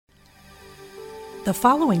The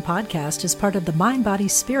following podcast is part of the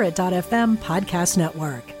MindBodySpirit.fm podcast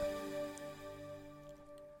network.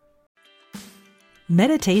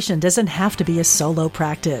 Meditation doesn't have to be a solo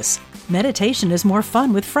practice. Meditation is more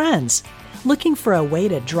fun with friends. Looking for a way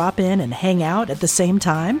to drop in and hang out at the same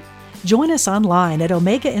time? Join us online at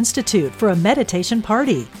Omega Institute for a meditation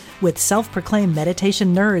party with self-proclaimed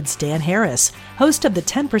meditation nerds Dan Harris, host of the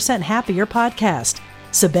 10% Happier podcast,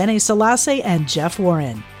 Sabene Selassie, and Jeff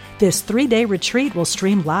Warren. This 3-day retreat will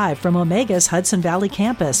stream live from Omega's Hudson Valley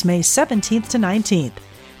campus May 17th to 19th.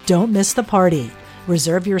 Don't miss the party.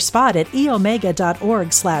 Reserve your spot at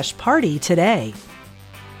eomega.org/party today.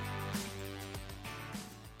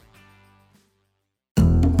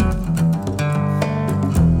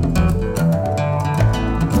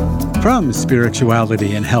 From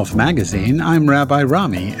Spirituality and Health magazine, I'm Rabbi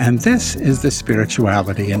Rami, and this is the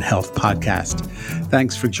Spirituality and Health podcast.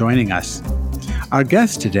 Thanks for joining us. Our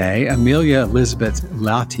guest today, Elisabet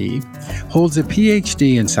Lahti, holds a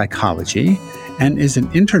PhD in psychology and is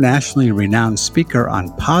an internationally renowned speaker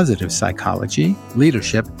on positive psychology,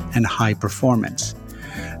 leadership, and high performance.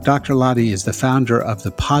 Dr. Lahti is the founder of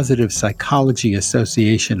the Positive Psychology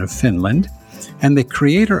Association of Finland and the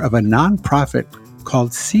creator of a nonprofit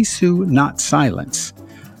called Sisu Not Silence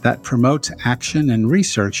that promotes action and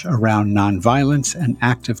research around nonviolence and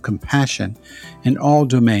active compassion in all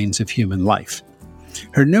domains of human life.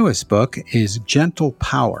 Her newest book is Gentle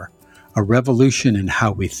Power, a revolution in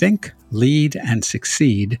how we think, lead, and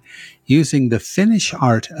succeed using the Finnish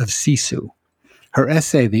art of Sisu. Her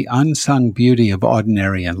essay, The Unsung Beauty of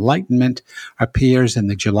Ordinary Enlightenment, appears in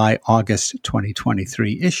the July-August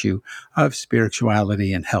 2023 issue of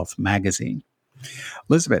Spirituality and Health magazine.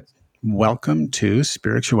 Elisabet, welcome to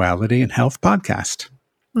Spirituality and Health podcast.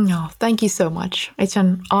 No, thank you so much. It's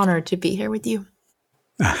an honor to be here with you.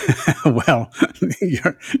 Well,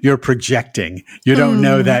 you're projecting. You don't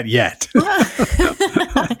know that yet.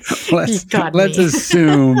 Let's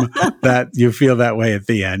assume that you feel that way at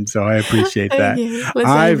the end. So I appreciate that.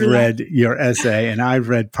 I've read your essay and I've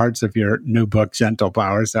read parts of your new book, Gentle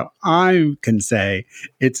Power. So I can say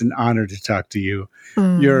it's an honor to talk to you.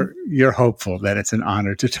 You're hopeful that it's an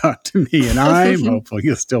honor to talk to me, and I'm hopeful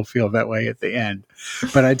you'll still feel that way at the end.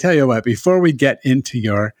 But I tell you what, before we get into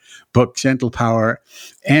your book, Gentle Power,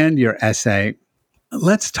 and your essay,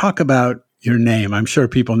 let's talk about your name. I'm sure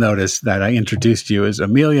people noticed that I introduced you as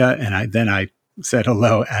Amelia, and I said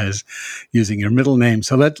hello as using your middle name.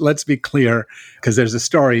 So let's be clear, because there's a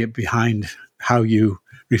story behind how you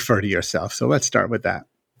refer to yourself. So let's start with that.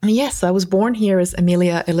 Yes, I was born here as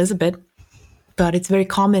Amelia Elisabet, but it's very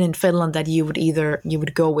common in Finland that you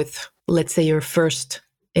would go with, let's say, your first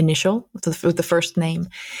initial, with the first name.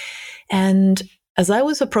 And as I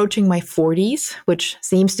was approaching my 40s, which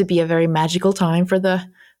seems to be a very magical time for the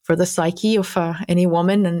psyche of any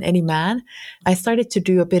woman and any man, I started to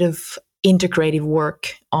do a bit of integrative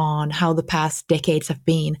work on how the past decades have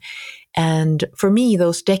been. And for me,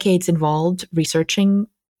 those decades involved researching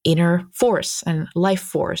inner force and life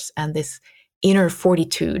force and this inner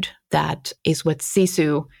fortitude that is what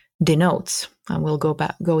Sisu denotes. And we'll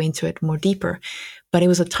go into it more deeper. But it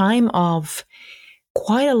was a time of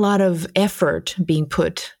quite a lot of effort being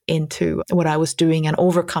put into what I was doing and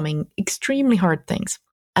overcoming extremely hard things.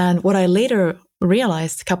 And what I later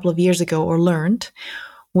realized a couple of years ago or learned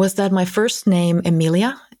was that my first name,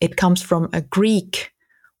 Emilia, it comes from a Greek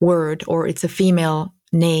word, or it's a female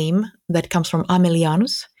name that comes from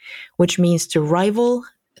Amelianus, which means to rival,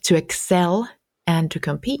 to excel, and to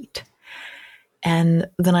compete. And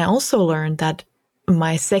then I also learned that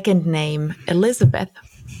my second name, Elisabet,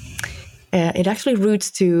 it actually roots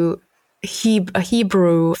to a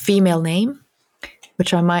Hebrew female name,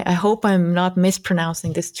 which I hope I'm not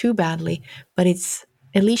mispronouncing this too badly, but it's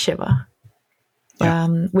Elisheva,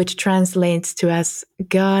 which translates to as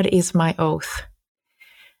God is my oath.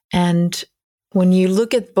 And when you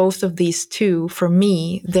look at both of these two, for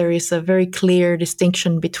me, there is a very clear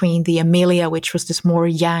distinction between the Amelia, which was this more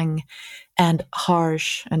yang and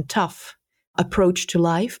harsh and tough approach to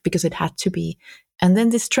life, because it had to be, and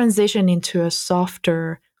then this transition into a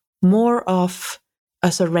softer, more of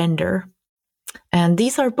a surrender. And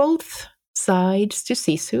these are both sides to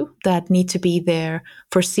Sisu that need to be there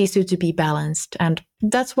for Sisu to be balanced. And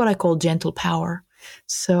that's what I call gentle power.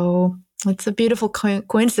 So it's a beautiful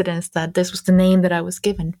coincidence that this was the name that I was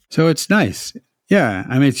given. So it's nice. Yeah.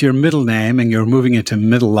 I mean, it's your middle name and you're moving into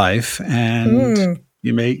middle life and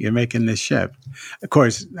you're making this shift. Of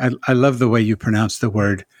course, I love the way you pronounce the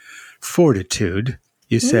word fortitude.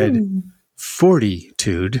 You said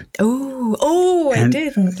fortitude. I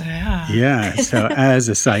didn't. Yeah. Yeah. So as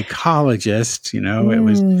a psychologist, it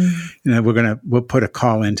was, we'll put a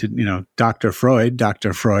call into, Dr. Freud.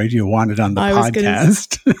 Dr. Freud, you wanted on the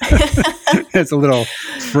podcast. It's a little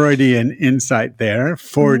Freudian insight there.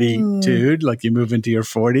 Fortitude, like you move into your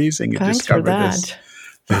 40s and you discover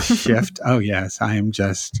this shift. Oh, yes.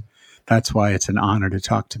 That's why it's an honor to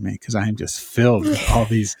talk to me, because I am just filled with all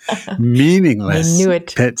these meaningless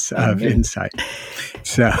bits of insight.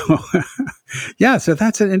 So, so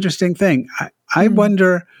that's an interesting thing. I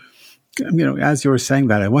wonder, as you were saying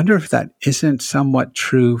that, I wonder if that isn't somewhat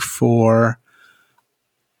true for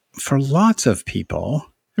lots of people.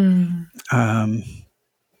 40,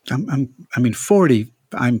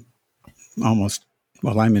 I'm almost,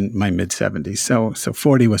 I'm in my mid-70s, so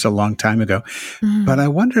 40 was a long time ago. But I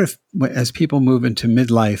wonder if, as people move into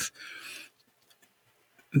midlife,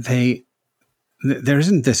 there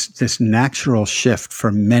isn't this natural shift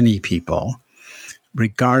for many people,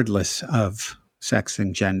 regardless of sex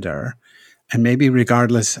and gender, and maybe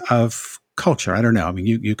regardless of culture. I don't know. I mean,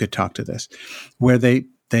 you could talk to this, where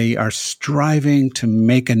they are striving to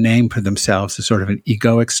make a name for themselves, a sort of an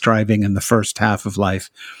egoic striving in the first half of life.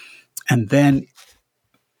 And then,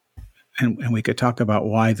 and we could talk about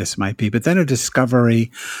why this might be, but then a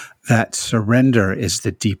discovery that surrender is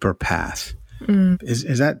the deeper path.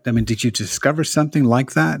 Is that, did you discover something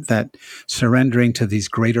like that surrendering to these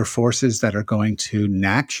greater forces that are going to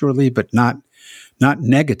naturally, but not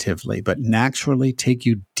negatively, but naturally take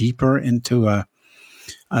you deeper into a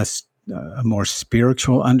more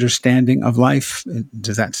spiritual understanding of life?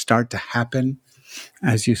 Does that start to happen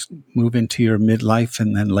as you move into your midlife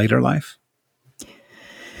and then later life?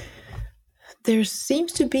 There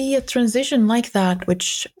seems to be a transition like that,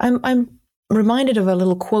 which I'm reminded of a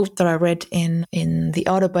little quote that I read in the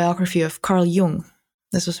autobiography of Carl Jung.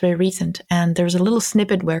 This was very recent. And there's a little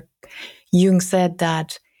snippet where Jung said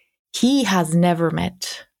that he has never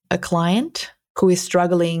met a client who is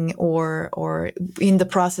struggling or in the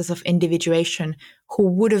process of individuation who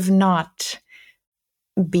would have not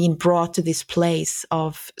been brought to this place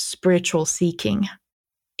of spiritual seeking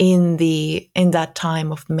in that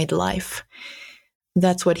time of midlife.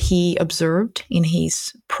 That's what he observed in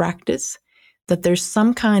his practice, that there's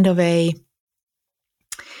some kind of a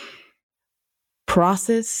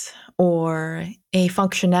process or a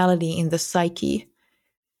functionality in the psyche,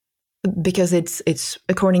 because it's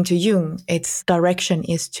according to Jung, its direction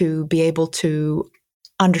is to be able to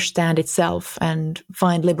understand itself and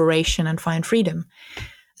find liberation and find freedom.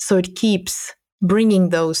 So it keeps bringing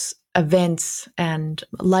those events and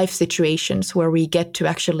life situations where we get to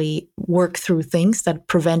actually work through things that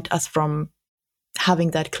prevent us from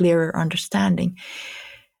having that clearer understanding.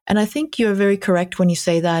 And I think you're very correct when you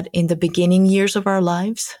say that in the beginning years of our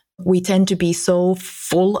lives, we tend to be so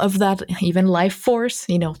full of that, even life force,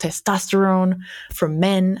 testosterone from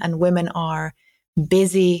men, and women are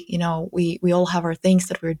busy. We all have our things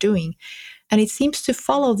that we're doing. And it seems to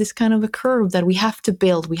follow this kind of a curve that we have to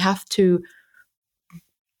build. We have to,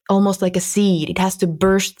 almost like a seed, it has to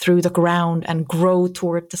burst through the ground and grow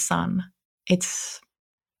toward the sun. It's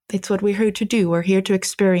what we're here to do. We're here to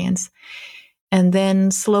experience. And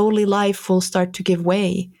then slowly life will start to give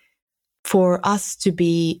way for us to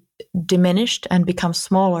be diminished and become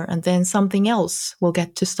smaller. And then something else will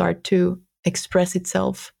get to start to express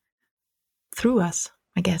itself through us,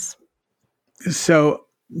 I guess. So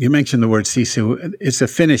you mentioned the word sisu. It's a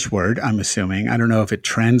Finnish word, I'm assuming. I don't know if it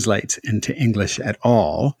translates into English at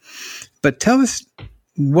all. But tell us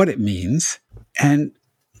what it means, and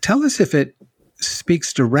tell us if it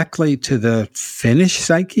speaks directly to the Finnish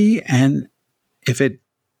psyche, and if it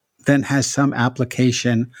then has some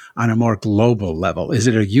application on a more global level. Is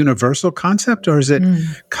it a universal concept, or is it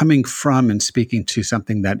coming from and speaking to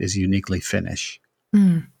something that is uniquely Finnish?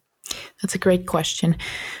 That's a great question.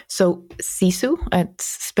 So sisu, it's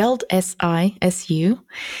spelled S-I-S-U,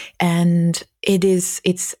 and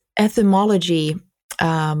its etymology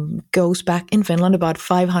goes back in Finland about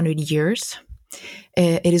 500 years.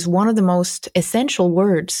 It is one of the most essential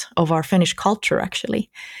words of our Finnish culture, actually.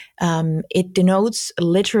 It denotes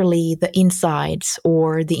literally the insides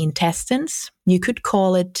or the intestines. You could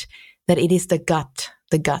call it that it is the gut,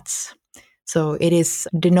 the guts. So it is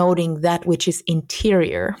denoting that which is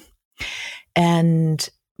interior. And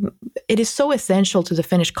it is so essential to the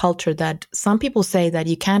Finnish culture that some people say that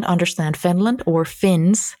you can't understand Finland or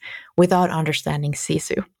Finns without understanding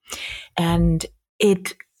sisu. And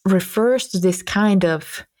it refers to this kind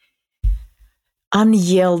of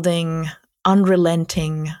unyielding,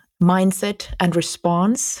 unrelenting mindset and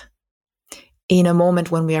response in a moment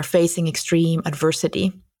when we are facing extreme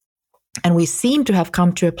adversity. And we seem to have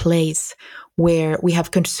come to a place where we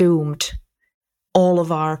have consumed all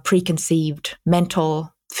of our preconceived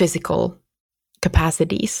mental, physical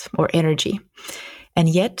capacities or energy. And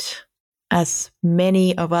yet, as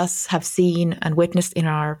many of us have seen and witnessed in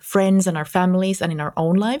our friends and our families and in our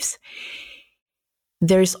own lives,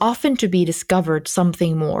 there is often to be discovered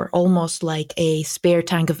something more, almost like a spare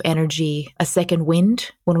tank of energy, a second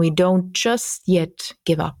wind, when we don't just yet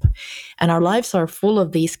give up. And our lives are full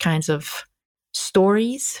of these kinds of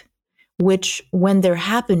stories, which when they're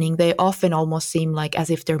happening, they often almost seem like as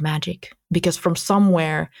if they're magic, because from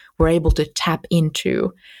somewhere we're able to tap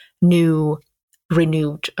into new,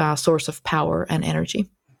 renewed source of power and energy.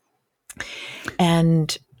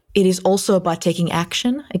 And it is also about taking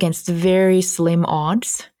action against very slim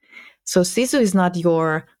odds. So Sisu is not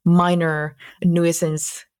your minor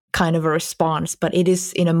nuisance kind of a response, but it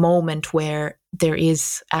is in a moment where there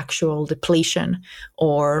is actual depletion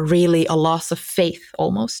or really a loss of faith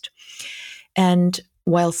almost. And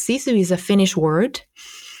while Sisu is a Finnish word,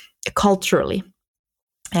 culturally,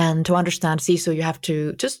 and to understand Sisu, you have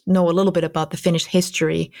to just know a little bit about the Finnish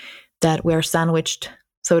history, that we're sandwiched,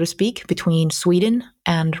 so to speak, between Sweden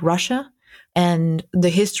and Russia. And the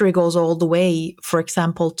history goes all the way, for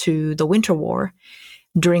example, to the Winter War,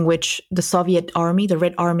 during which the Soviet army, the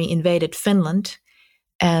Red Army, invaded Finland.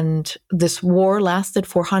 And this war lasted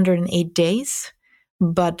for 108 days,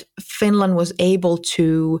 but Finland was able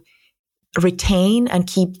to retain and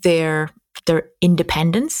keep their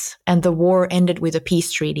independence, and the war ended with a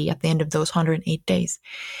peace treaty at the end of those 108 days.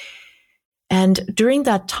 And during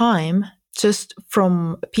that time, just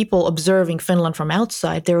from people observing Finland from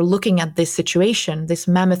outside, they were looking at this situation, this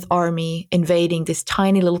mammoth army invading this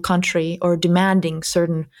tiny little country or demanding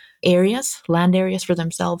certain areas, land areas for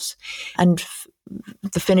themselves. And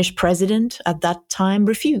the Finnish president at that time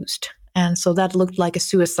refused. And so that looked like a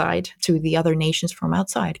suicide to the other nations from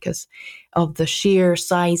outside because of the sheer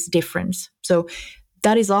size difference. So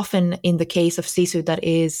that is often in the case of Sisu,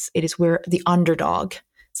 it is where the underdog,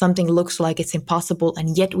 something looks like it's impossible,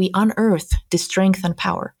 and yet we unearth the strength and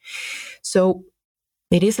power. So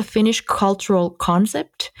it is a Finnish cultural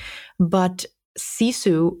concept, but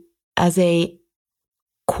Sisu as a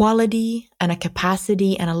quality and a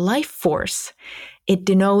capacity and a life force, it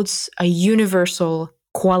denotes a universal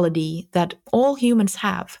quality that all humans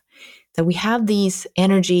have, that we have these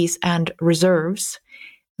energies and reserves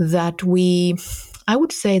that I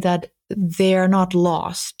would say that they are not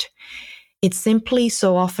lost. It simply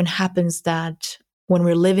so often happens that when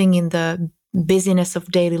we're living in the busyness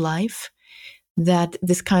of daily life, that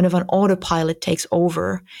this kind of an autopilot takes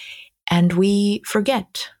over and we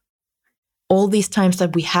forget all these times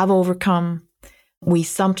that we have overcome. We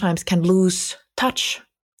sometimes can lose touch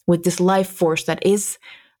with this life force that is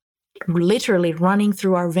literally running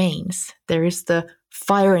through our veins. There is the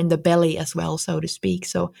fire in the belly as well, so to speak.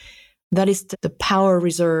 So that is the power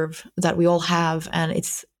reserve that we all have, and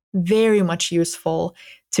it's very much useful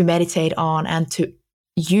to meditate on and to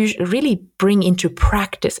really bring into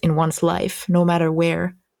practice in one's life, no matter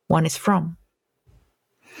where one is from.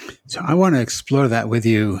 So I want to explore that with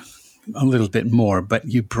you a little bit more, but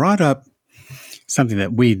you brought up something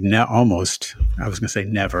that we I was going to say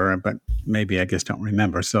never, but maybe I guess don't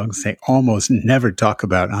remember. So I'm going to say almost never talk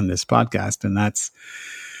about on this podcast, and that's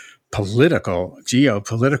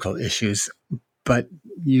geopolitical issues. But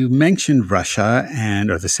you mentioned Russia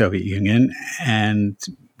or the Soviet Union, and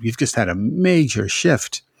you've just had a major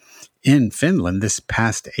shift in Finland this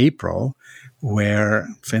past April, where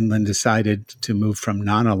Finland decided to move from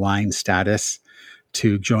non-aligned status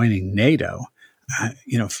to joining NATO.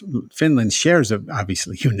 Finland shares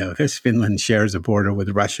obviously, Finland shares a border with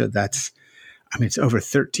Russia. It's over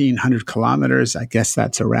 1,300 kilometers. I guess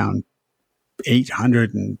that's around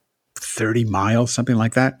 830 miles, something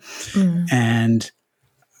like that. Mm. And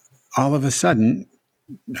all of a sudden,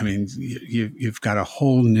 you've got a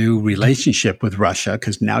whole new relationship with Russia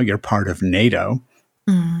because now you're part of NATO.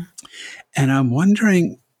 Mm. And I'm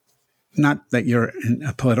wondering, not that you're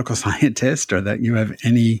a political scientist or that you have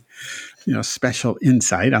any special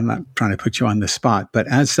insight. I'm not trying to put you on the spot, but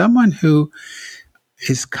as someone who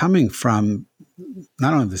is coming from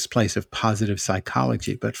not only this place of positive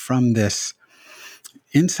psychology, but from this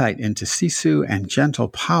insight into Sisu and gentle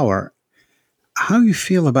power, how you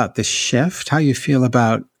feel about this shift, how you feel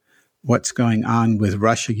about what's going on with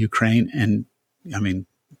Russia, Ukraine, and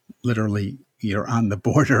literally you're on the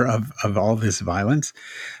border of all this violence.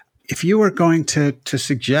 If you were going to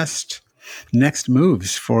suggest next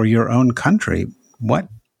moves for your own country, what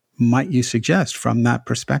might you suggest from that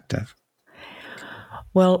perspective?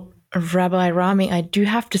 Well, Rabbi Rami, I do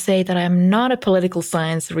have to say that I'm not a political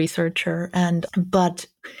science researcher, but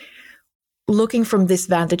looking from this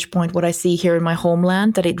vantage point, what I see here in my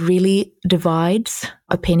homeland, that it really divides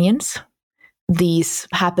opinions, these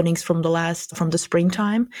happenings from the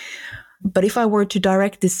springtime. But if I were to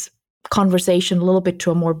direct this conversation a little bit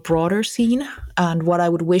to a more broader scene, and what I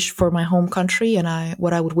would wish for my home country, and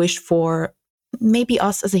what I would wish for maybe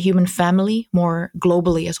us as a human family more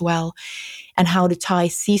globally as well, and how to tie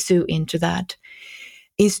Sisu into that,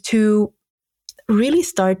 is to really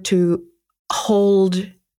start to hold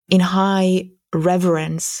in high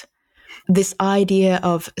reverence this idea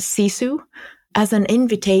of Sisu as an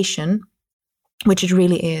invitation, which it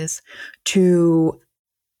really is, to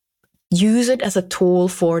use it as a tool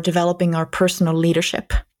for developing our personal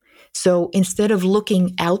leadership. So instead of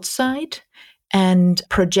looking outside and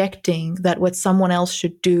projecting that what someone else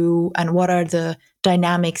should do and what are the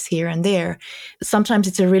dynamics here and there, sometimes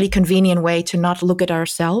it's a really convenient way to not look at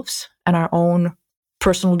ourselves and our own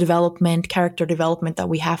personal development, character development that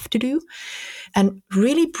we have to do, and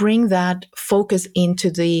really bring that focus into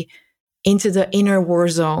the inner war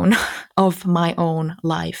zone of my own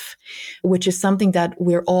life, which is something that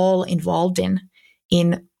we're all involved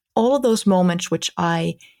in all of those moments, which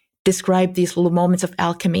I describe these little moments of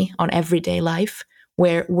alchemy on everyday life,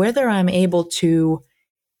 where whether I'm able to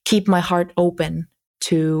keep my heart open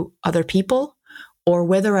to other people or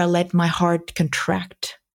whether I let my heart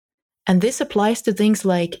contract. And this applies to things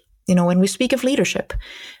like, when we speak of leadership,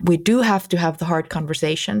 we do have to have the hard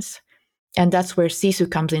conversations. And that's where Sisu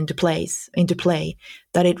comes into play,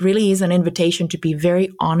 that it really is an invitation to be very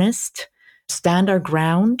honest, stand our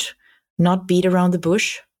ground, not beat around the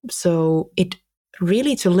bush. So it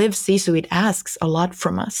really, to live Sisu, it asks a lot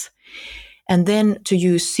from us. And then to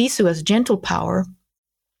use Sisu as gentle power,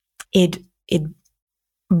 it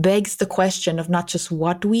begs the question of not just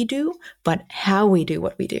what we do, but how we do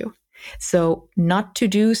what we do. So not to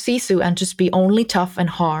do Sisu and just be only tough and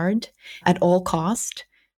hard at all cost,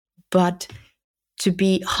 but to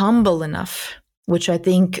be humble enough, which I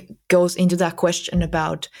think goes into that question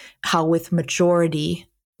about how with maturity,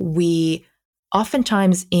 we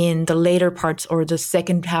oftentimes in the later parts or the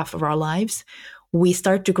second half of our lives, we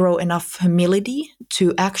start to grow enough humility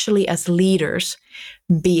to actually, as leaders,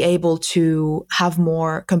 be able to have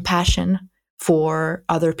more compassion for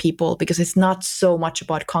other people, because it's not so much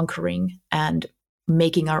about conquering and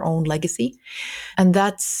making our own legacy. And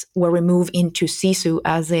that's where we move into Sisu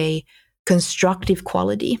as a constructive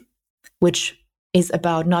quality, which is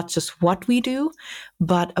about not just what we do,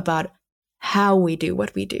 but about how we do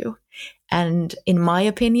what we do. And in my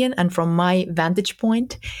opinion, and from my vantage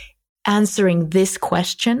point, answering this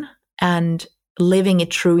question and living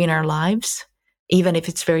it true in our lives, even if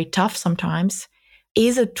it's very tough sometimes,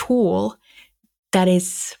 is a tool that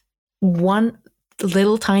is one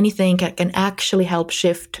little tiny thing that can actually help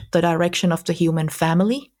shift the direction of the human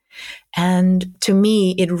family. And to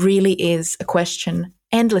me, it really is a question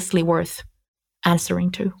endlessly worth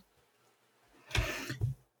answering to.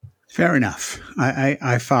 Fair enough.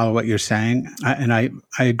 I follow what you're saying. And I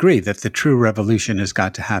agree that the true revolution has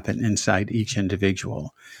got to happen inside each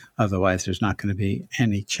individual. Otherwise, there's not going to be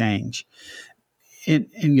any change. In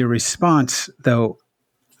your response, though,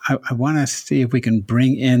 I want to see if we can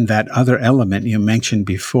bring in that other element you mentioned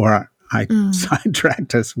before I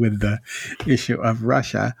sidetracked us with the issue of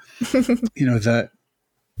Russia.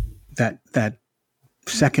 That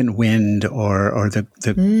second wind or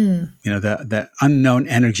the unknown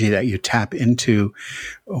energy that you tap into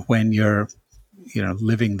when you're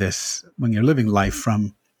living life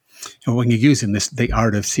from, or when you're using the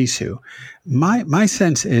art of Sisu. My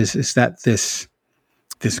sense is that this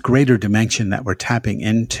greater dimension that we're tapping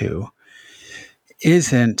into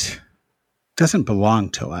doesn't belong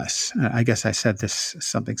to us. I guess I said this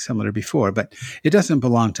something similar before, but it doesn't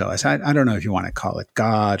belong to us. I don't know if you want to call it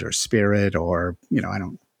God or spirit, or I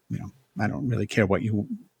don't really care what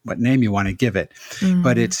name you want to give it.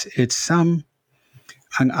 But it's some,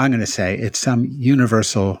 I'm going to say it's some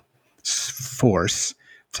universal force.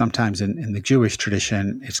 Sometimes in the Jewish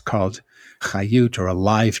tradition, it's called chayut, or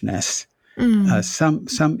aliveness.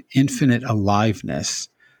 Some infinite aliveness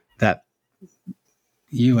that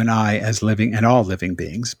you and I as living, and all living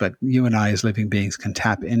beings, but you and I as living beings can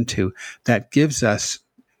tap into, that gives us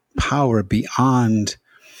power beyond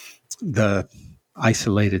the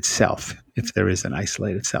isolated self, if there is an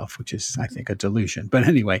isolated self, which is, I think, a delusion. But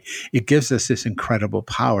anyway, it gives us this incredible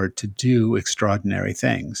power to do extraordinary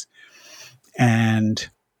things. And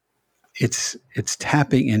it's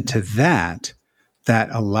tapping into that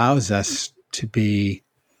allows us to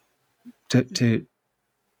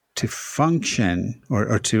to function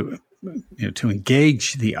or to to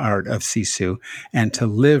engage the art of Sisu and to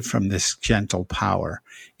live from this gentle power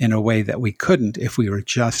in a way that we couldn't if we were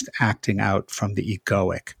just acting out from the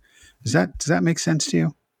egoic. Does that make sense to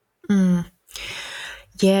you? Mm.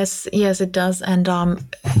 Yes, it does. And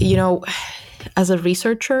as a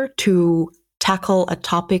researcher, to tackle a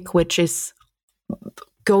topic which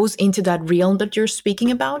goes into that realm that you're speaking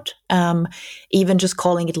about, even just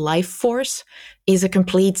calling it life force is a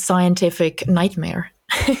complete scientific nightmare.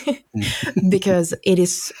 Because it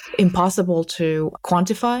is impossible to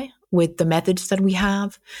quantify with the methods that we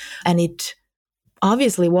have. And it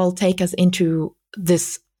obviously will take us into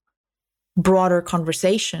this broader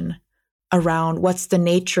conversation around what's the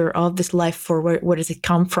nature of this life for, where does it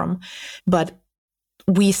come from? But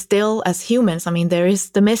we still, as humans, there is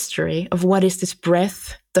the mystery of what is this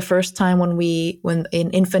breath. The first time when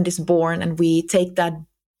an infant is born and we take that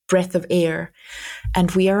breath of air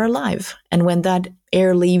and we are alive. And when that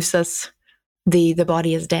air leaves us, the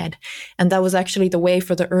body is dead. And that was actually the way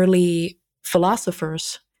for the early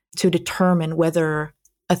philosophers to determine whether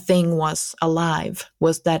a thing was alive,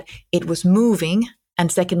 was that it was moving.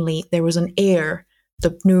 And secondly, there was an air,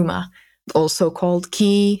 the pneuma, also called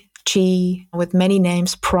ki, chi, with many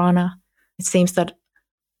names, prana. It seems that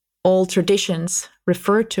all traditions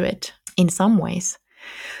refer to it in some ways.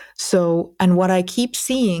 So, and what I keep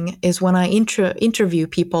seeing is when I interview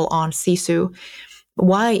people on Sisu,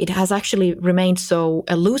 why it has actually remained so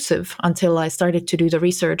elusive until I started to do the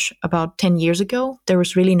research about 10 years ago. There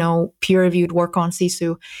was really no peer-reviewed work on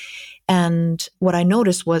Sisu. And what I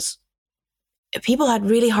noticed was people had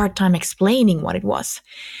really hard time explaining what it was.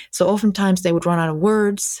 So oftentimes they would run out of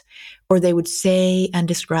words, or they would say and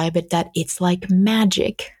describe it that it's like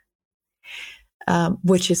magic,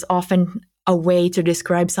 which is often a way to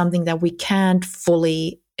describe something that we can't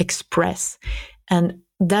fully express. And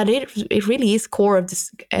that it really is core of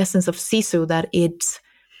this essence of Sisu, that it's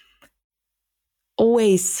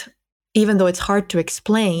always, even though it's hard to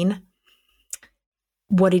explain,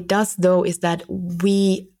 what it does though is that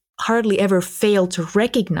we hardly ever fail to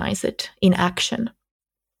recognize it in action.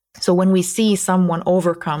 So when we see someone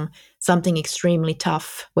overcome something extremely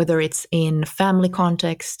tough, whether it's in family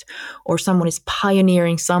context or someone is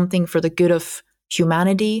pioneering something for the good of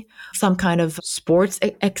humanity, some kind of sports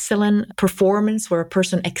excellent performance where a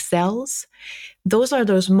person excels, those are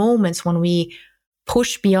those moments when we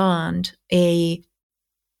push beyond a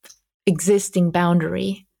existing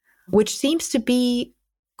boundary, which seems to be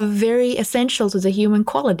very essential to the human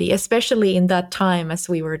quality, especially in that time, as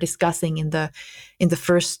we were discussing in the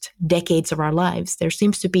first decades of our lives. There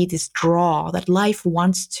seems to be this draw that life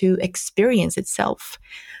wants to experience itself.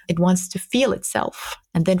 It wants to feel itself.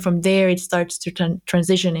 And then from there, it starts to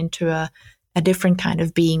transition into a different kind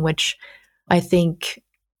of being, which I think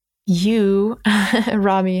you,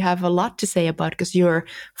 Rami, have a lot to say about, because you're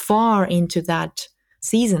far into that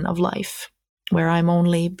season of life where I'm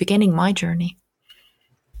only beginning my journey.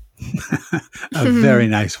 A very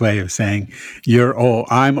nice way of saying you're old,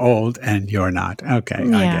 I'm old, and you're not. Okay,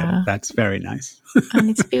 yeah. I get it. That's very nice.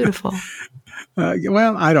 And it's beautiful.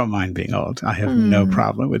 Well, I don't mind being old. I have no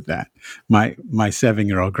problem with that. My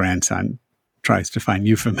 7-year-old grandson tries to find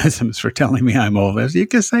euphemisms for telling me I'm old. You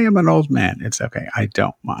can say I'm an old man. It's okay. I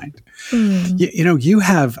don't mind. You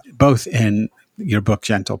have both in your book,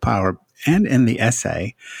 Gentle Power, and in the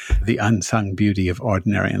essay, The Unsung Beauty of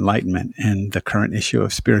Ordinary Enlightenment, in the current issue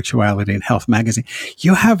of Spirituality and Health magazine,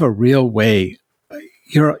 you have a real way.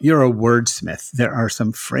 You're a wordsmith. There are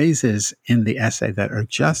some phrases in the essay that are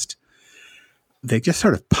they just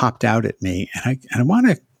sort of popped out at me. And I want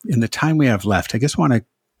to, in the time we have left, I just want to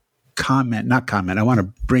I want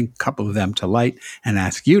to bring a couple of them to light and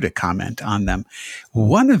ask you to comment on them.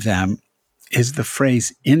 One of them is the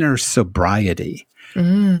phrase inner sobriety.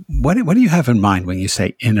 What do you have in mind when you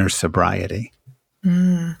say inner sobriety?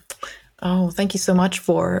 Oh, thank you so much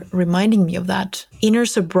for reminding me of that. Inner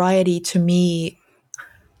sobriety to me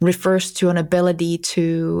refers to an ability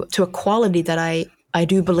to a quality that I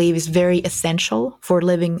do believe is very essential for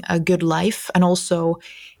living a good life, and also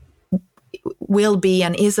will be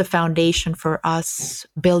and is a foundation for us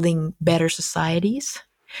building better societies.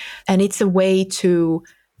 And it's a way to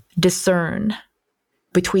discern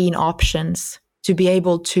between options, to be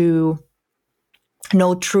able to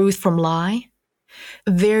know truth from lie.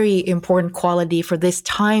 A very important quality for this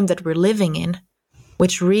time that we're living in,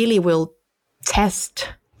 which really will test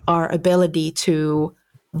our ability to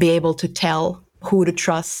be able to tell who to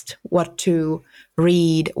trust, what to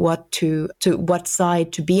read, what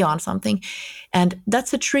side to be on something. And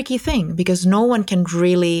that's a tricky thing, because no one can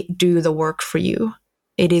really do the work for you.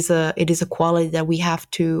 It is a quality that we have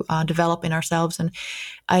to develop in ourselves. And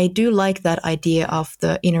I do like that idea of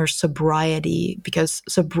the inner sobriety, because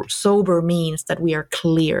sober means that we are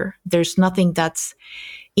clear. There's nothing that's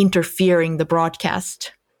interfering the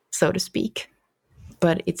broadcast, so to speak.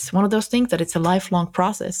 But it's one of those things that it's a lifelong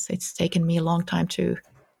process. It's taken me a long time to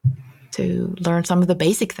learn some of the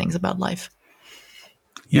basic things about life.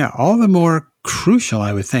 Yeah, all the more crucial,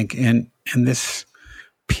 I would think, in this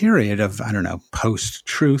period of, I don't know,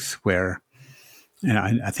 post-truth, where,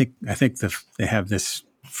 I think they have this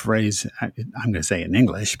phrase, I'm going to say in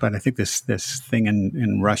English, but I think this thing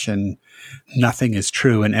in Russian, nothing is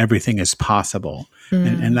true and everything is possible.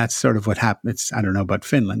 And that's sort of what happens. I don't know about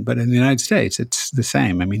Finland, but in the United States, it's the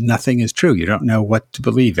same. I mean, nothing is true. You don't know what to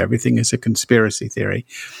believe. Everything is a conspiracy theory.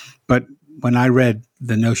 But when I read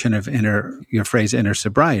the notion of your phrase inner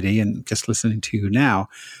sobriety, and just listening to you now,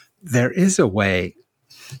 there is a way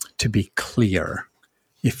to be clear.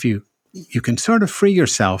 If you can sort of free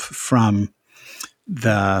yourself from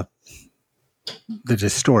the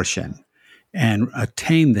distortion and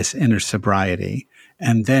attain this inner sobriety,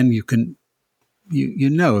 and then you can you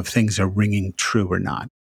know if things are ringing true or not.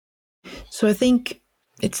 So I think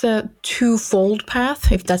it's a twofold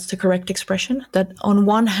path, if that's the correct expression. That on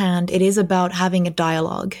one hand, it is about having a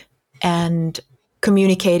dialogue and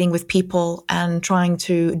communicating with people and trying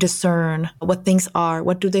to discern what things are,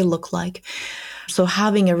 what do they look like. So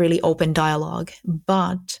having a really open dialogue.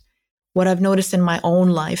 But what I've noticed in my own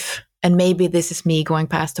life, and maybe this is me going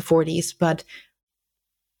past the 40s, but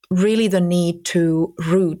really the need to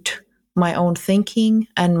root my own thinking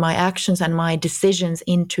and my actions and my decisions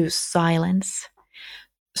into silence.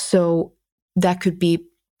 So that could be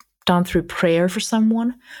done through prayer for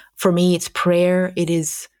someone. For me, it's prayer. It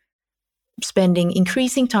is spending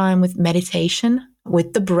increasing time with meditation,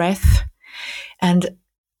 with the breath. And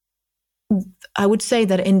I would say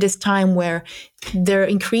that in this time where there are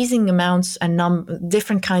increasing amounts and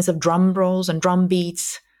different kinds of drum rolls and drum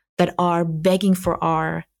beats that are begging for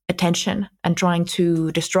our attention and trying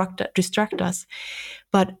to distract us.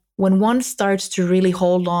 But when one starts to really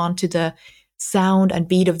hold on to the sound and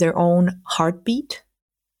beat of their own heartbeat,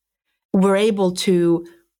 we're able to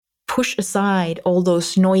push aside all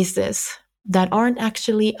those noises that aren't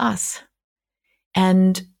actually us.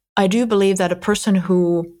 And I do believe that a person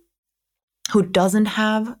who doesn't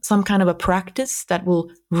have some kind of a practice that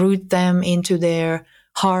will root them into their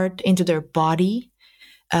heart, into their body,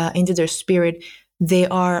 into their spirit, they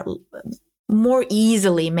are more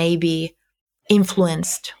easily maybe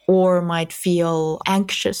influenced or might feel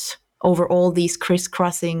anxious over all these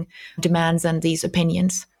crisscrossing demands and these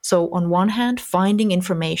opinions. So on one hand, finding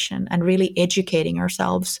information and really educating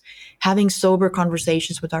ourselves, having sober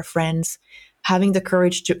conversations with our friends, having the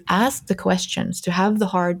courage to ask the questions, to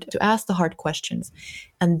ask the hard questions.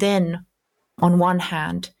 And then on one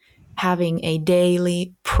hand, having a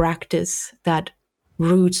daily practice that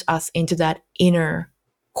roots us into that inner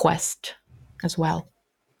quest as well.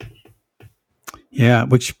 Yeah,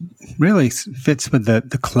 which really fits with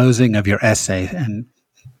the closing of your essay and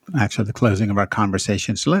actually the closing of our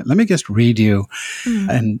conversation. So let me just read you,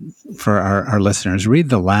 and for our listeners, read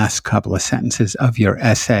the last couple of sentences of your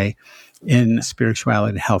essay in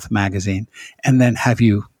Spirituality and Health magazine, and then have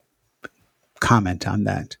you comment on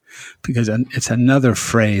that, because it's another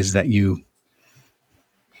phrase that you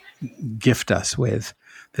gift us with,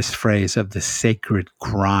 this phrase of the sacred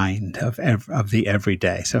grind of the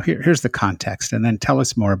everyday. So here's the context, and then tell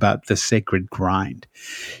us more about the sacred grind.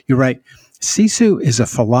 You write, Sisu is a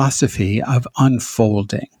philosophy of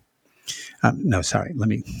unfolding. Let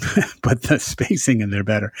me put the spacing in there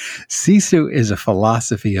better. Sisu is a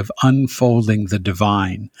philosophy of unfolding the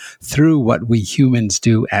divine through what we humans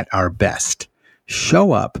do at our best.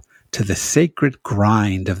 Show up to the sacred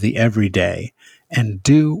grind of the everyday and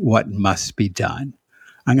do what must be done.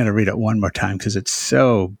 I'm going to read it one more time because it's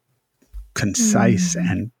so concise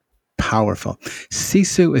and powerful.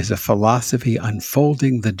 Sisu is a philosophy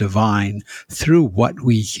unfolding the divine through what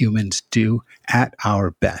we humans do at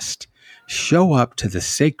our best. Show up to the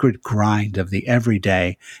sacred grind of the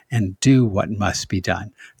everyday and do what must be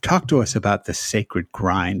done. Talk to us about the sacred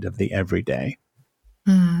grind of the everyday.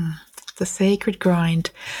 The sacred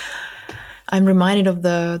grind. I'm reminded of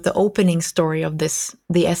the opening story of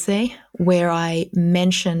the essay, where I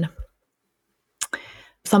mention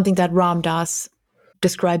something that Ram Dass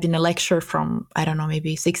described in a lecture from, I don't know,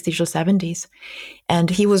 maybe 60s or 70s. And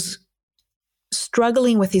he was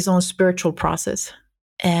struggling with his own spiritual process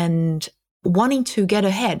and wanting to get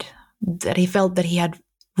ahead, that he felt that he had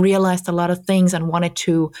realized a lot of things and wanted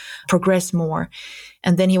to progress more.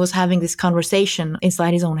 And then he was having this conversation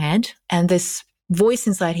inside his own head, and this voice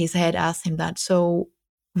inside his head asked him that, so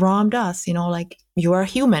Ram Das, like, you are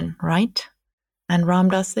human, right? And Ram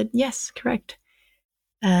Das said, yes, correct.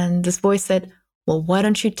 And this voice said, well, why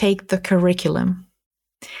don't you take the curriculum?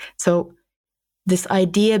 So this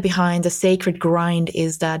idea behind the sacred grind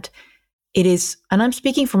is that it is, and I'm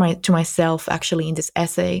speaking to myself actually in this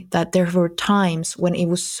essay, that there were times when it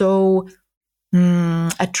was so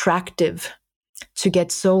attractive to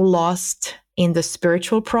get so lost in the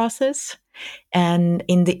spiritual process and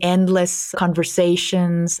in the endless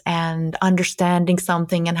conversations and understanding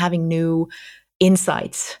something and having new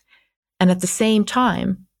insights. And at the same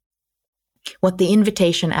time, what the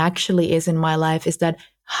invitation actually is in my life is that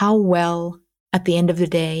how well, at the end of the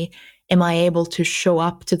day, am I able to show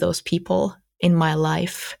up to those people in my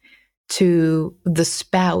life, to the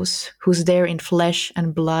spouse who's there in flesh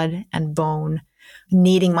and blood and bone,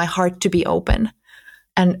 needing my heart to be open.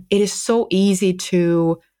 And it is so easy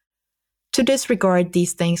to disregard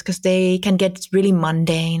these things because they can get really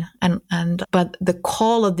mundane. But the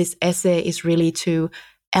call of this essay is really to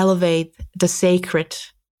elevate the sacred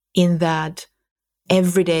in that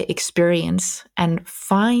everyday experience and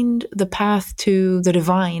find the path to the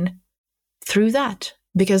divine through that,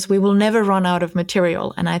 because we will never run out of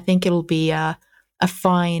material. And I think it'll be a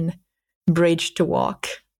fine bridge to walk.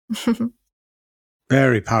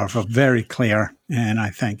 Very powerful, very clear, and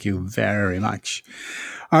I thank you very much.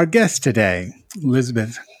 Our guest today,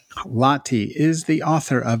 Elisabet Lahti, is the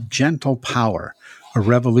author of Gentle Power, a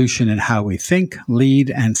revolution in how we think, lead,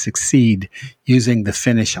 and succeed using the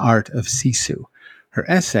Finnish art of sisu. Her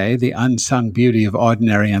essay, The Unsung Beauty of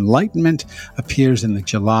Ordinary Enlightenment, appears in the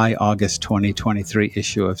July-August 2023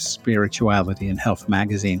 issue of Spirituality and Health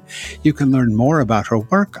magazine. You can learn more about her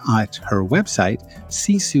work at her website,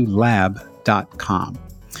 sisulab.com.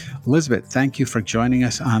 Elisabet, thank you for joining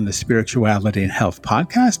us on the Spirituality and Health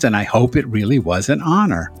podcast, and I hope it really was an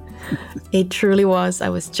honor. It truly was. I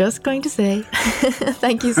was just going to say,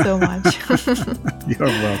 thank you so much. You're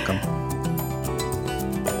welcome.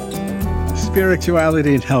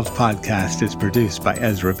 Spirituality and Health podcast is produced by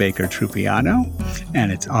Ezra Baker Trupiano,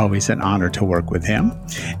 and it's always an honor to work with him.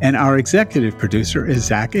 And our executive producer is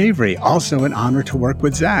Zach Avery, also an honor to work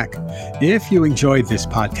with Zach. If you enjoyed this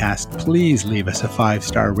podcast, please leave us a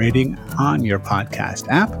 5-star rating on your podcast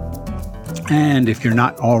app. And if you're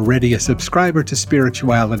not already a subscriber to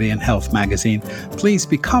Spirituality and Health magazine, please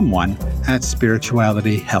become one at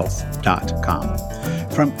spiritualityhealth.com.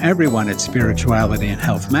 From everyone at Spirituality and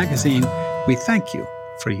Health magazine, we thank you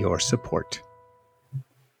for your support.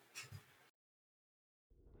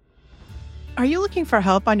 Are you looking for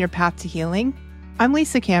help on your path to healing? I'm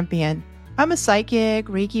Lisa Campion. I'm a psychic,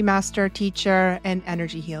 Reiki master, teacher, and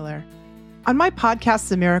energy healer. On my podcast,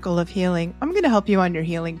 The Miracle of Healing, I'm going to help you on your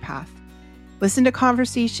healing path. Listen to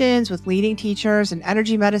conversations with leading teachers in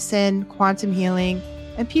energy medicine, quantum healing,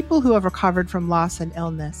 and people who have recovered from loss and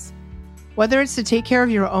illness. Whether it's to take care of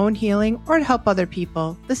your own healing or to help other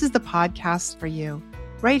people, this is the podcast for you,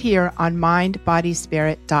 right here on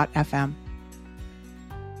mindbodyspirit.fm.